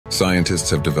Scientists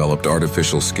have developed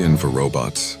artificial skin for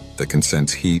robots that can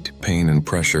sense heat, pain, and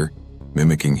pressure,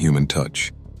 mimicking human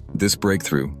touch. This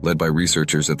breakthrough, led by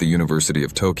researchers at the University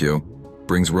of Tokyo,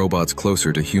 brings robots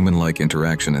closer to human-like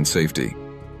interaction and safety.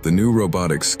 The new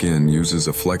robotic skin uses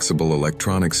a flexible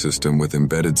electronic system with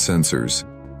embedded sensors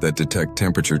that detect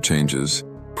temperature changes,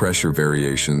 pressure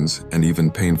variations, and even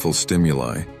painful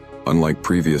stimuli. Unlike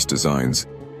previous designs,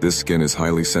 this skin is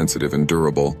highly sensitive and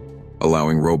durable,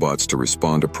 allowing robots to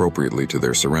respond appropriately to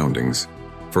their surroundings.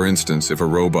 For instance, if a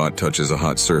robot touches a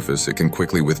hot surface, it can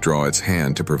quickly withdraw its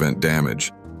hand to prevent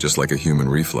damage, just like a human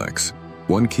reflex.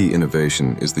 One key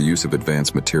innovation is the use of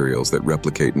advanced materials that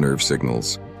replicate nerve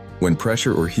signals. When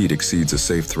pressure or heat exceeds a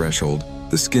safe threshold,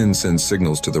 the skin sends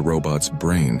signals to the robot's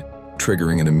brain,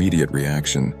 triggering an immediate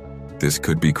reaction. This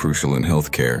could be crucial in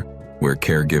healthcare, where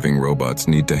caregiving robots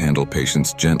need to handle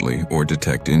patients gently or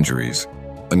detect injuries.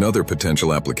 Another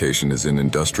potential application is in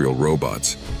industrial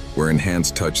robots, where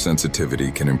enhanced touch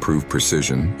sensitivity can improve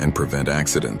precision and prevent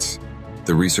accidents.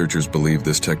 The researchers believe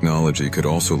this technology could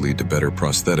also lead to better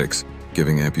prosthetics,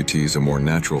 giving amputees a more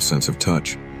natural sense of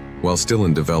touch. While still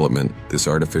in development, this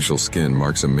artificial skin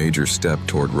marks a major step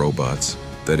toward robots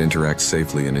that interact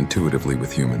safely and intuitively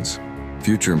with humans.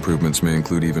 Future improvements may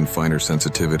include even finer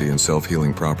sensitivity and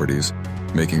self-healing properties,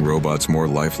 making robots more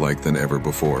lifelike than ever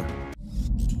before.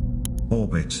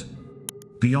 Orbit.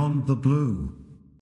 Beyond the blue.